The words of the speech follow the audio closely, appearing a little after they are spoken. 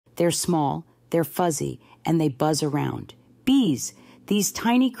They're small, they're fuzzy, and they buzz around. Bees. These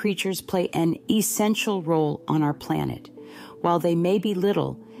tiny creatures play an essential role on our planet. While they may be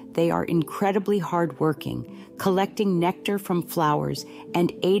little, they are incredibly hardworking, collecting nectar from flowers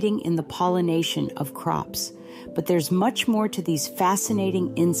and aiding in the pollination of crops. But there's much more to these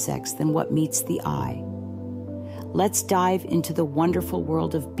fascinating insects than what meets the eye. Let's dive into the wonderful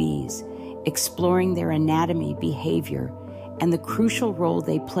world of bees, exploring their anatomy, behavior, and the crucial role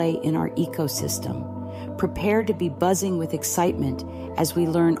they play in our ecosystem. Prepare to be buzzing with excitement as we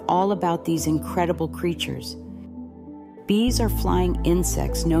learn all about these incredible creatures. Bees are flying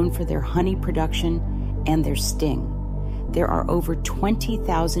insects known for their honey production and their sting. There are over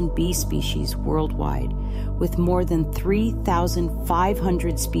 20,000 bee species worldwide, with more than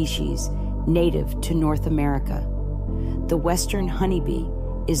 3,500 species native to North America. The western honeybee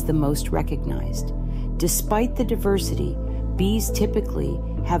is the most recognized. Despite the diversity, bees typically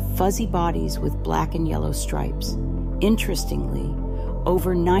have fuzzy bodies with black and yellow stripes. Interestingly,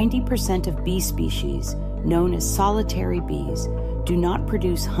 over 90% of bee species, known as solitary bees, do not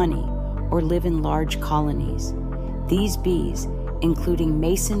produce honey or live in large colonies. These bees, including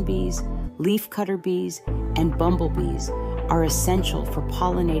mason bees, leafcutter bees, and bumblebees, are essential for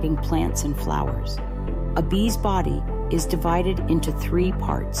pollinating plants and flowers. A bee's body is divided into three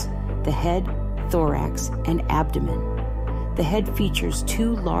parts: the head, thorax, and abdomen. The head features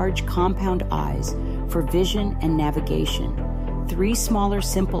two large compound eyes for vision and navigation, three smaller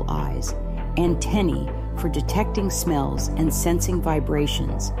simple eyes, antennae for detecting smells and sensing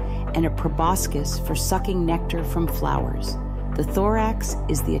vibrations, and a proboscis for sucking nectar from flowers. The thorax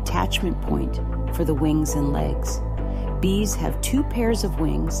is the attachment point for the wings and legs. Bees have 2 pairs of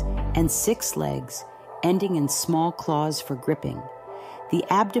wings and 6 legs, ending in small claws for gripping. The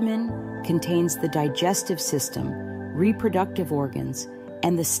abdomen contains the digestive system, reproductive organs,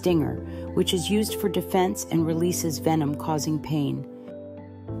 and the stinger, which is used for defense and releases venom causing pain.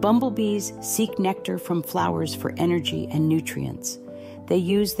 Bumblebees seek nectar from flowers for energy and nutrients. They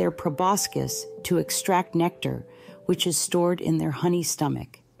use their proboscis to extract nectar, which is stored in their honey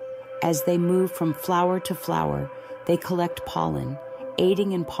stomach. As they move from flower to flower, they collect pollen,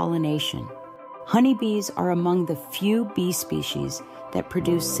 aiding in pollination. Honeybees are among the few bee species that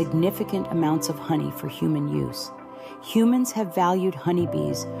produce significant amounts of honey for human use. Humans have valued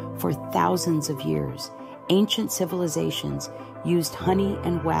honeybees for thousands of years. Ancient civilizations used honey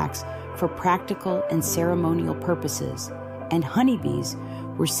and wax for practical and ceremonial purposes, and honeybees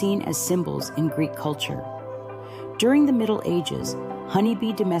were seen as symbols in Greek culture. During the Middle Ages,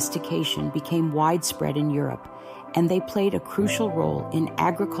 honeybee domestication became widespread in Europe, and they played a crucial role in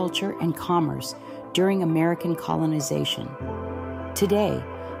agriculture and commerce during American colonization. Today,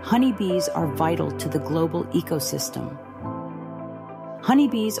 honeybees are vital to the global ecosystem.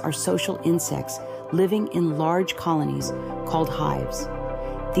 Honeybees are social insects living in large colonies called hives.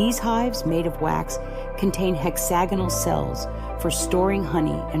 These hives, made of wax, contain hexagonal cells for storing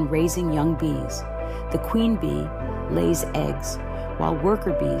honey and raising young bees. The queen bee lays eggs, while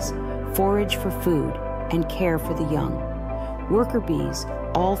worker bees forage for food and care for the young. Worker bees,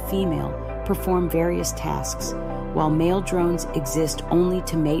 all female, perform various tasks, while male drones exist only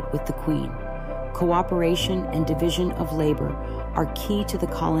to mate with the queen. Cooperation and division of labor are key to the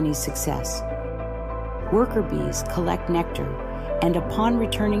colony's success. Worker bees collect nectar and, upon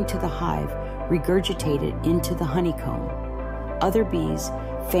returning to the hive, regurgitate it into the honeycomb. Other bees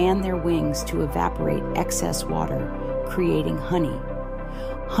fan their wings to evaporate excess water, creating honey.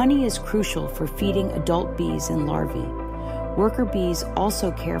 Honey is crucial for feeding adult bees and larvae. Worker bees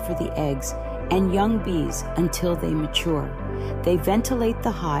also care for the eggs and young bees until they mature. They ventilate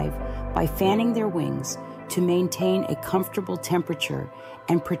the hive by fanning their wings to maintain a comfortable temperature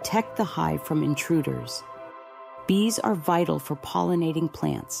and protect the hive from intruders. Bees are vital for pollinating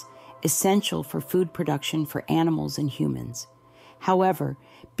plants, essential for food production for animals and humans. However,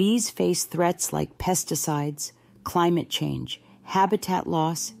 bees face threats like pesticides, climate change, habitat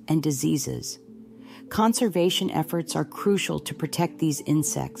loss, and diseases. Conservation efforts are crucial to protect these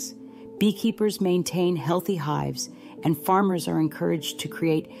insects. Beekeepers maintain healthy hives, and farmers are encouraged to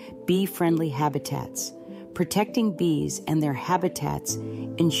create bee-friendly habitats. Protecting bees and their habitats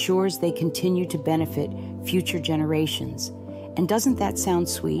ensures they continue to benefit future generations. And doesn't that sound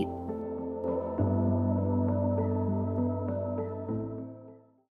sweet?